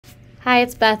Hi,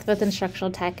 it's Beth with Instructional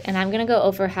Tech, and I'm going to go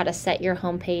over how to set your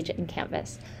home page in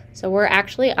Canvas. So we're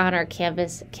actually on our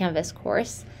Canvas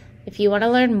course. If you want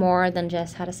to learn more than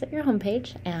just how to set your home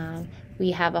page, we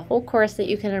have a whole course that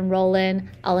you can enroll in.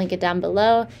 I'll link it down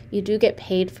below. You do get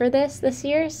paid for this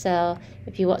year, so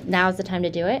if you want, now's the time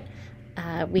to do it.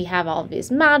 We have all of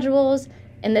these modules,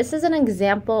 and this is an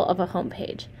example of a home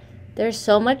page. There's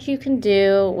so much you can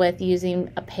do with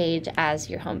using a page as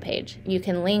your home page. You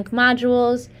can link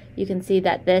modules. You can see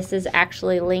that this is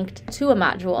actually linked to a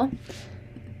module.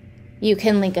 You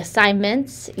can link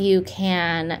assignments. You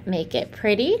can make it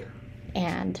pretty.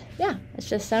 And yeah, it's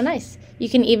just so nice. You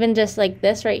can even just like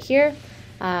this right here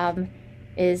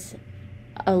is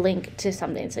a link to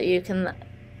something. So you can,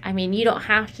 you don't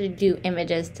have to do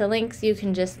images to links. You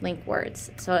can just link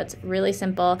words. So it's really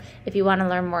simple. If you want to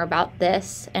learn more about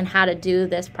this and how to do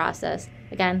this process,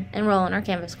 again, enroll in our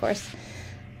Canvas course.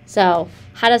 So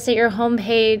how to set your home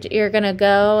page, you're going to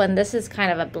go, and this is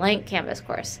kind of a blank Canvas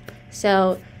course.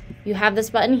 So you have this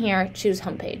button here, choose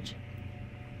home page.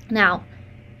 Now,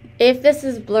 if this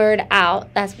is blurred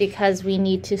out, that's because we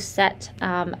need to set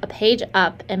a page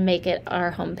up and make it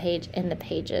our home page in the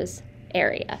pages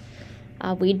area.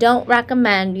 We don't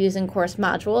recommend using course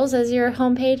modules as your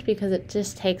home page because it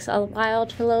just takes a while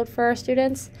to load for our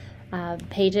students.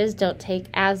 Pages don't take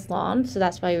as long, so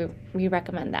that's why we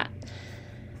recommend that.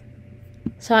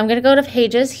 So I'm going to go to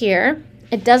pages here.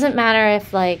 It doesn't matter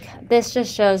if this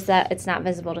just shows that it's not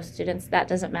visible to students. That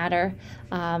doesn't matter.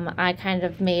 I kind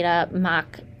of made a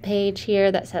mock page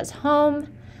here that says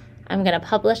home. I'm going to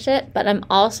publish it, but I'm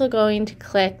also going to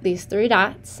click these three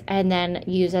dots and then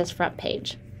use as front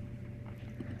page.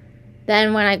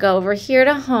 Then when I go over here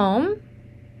to home,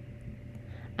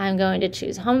 I'm going to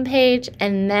choose home page,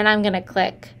 and then I'm going to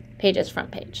click pages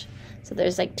front page. So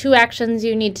there's two actions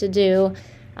you need to do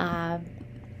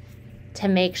to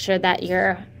make sure that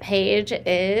your page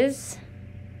is,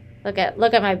 look at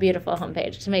my beautiful home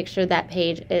page, to make sure that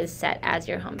page is set as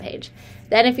your home page.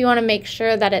 Then if you want to make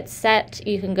sure that it's set,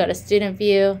 you can go to student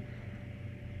view.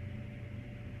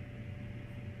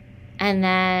 And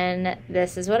then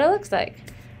this is what it looks like.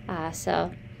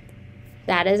 So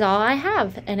that is all I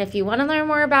have. And if you want to learn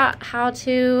more about how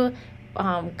to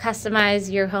customize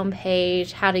your home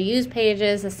page, how to use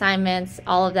pages, assignments,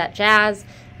 all of that jazz,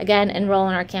 again, enroll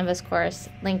in our Canvas course,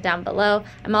 link down below.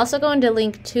 I'm also going to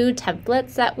link 2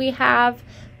 templates that we have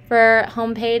for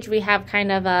home page. We have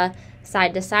kind of a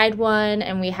side-to-side one,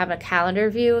 and we have a calendar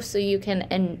view, so you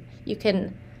can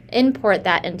import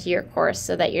that into your course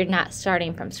so that you're not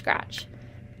starting from scratch.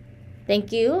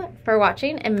 Thank you for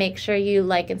watching, and make sure you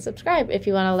like and subscribe if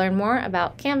you want to learn more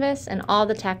about Canvas and all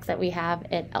the tech that we have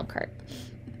at Elkhart.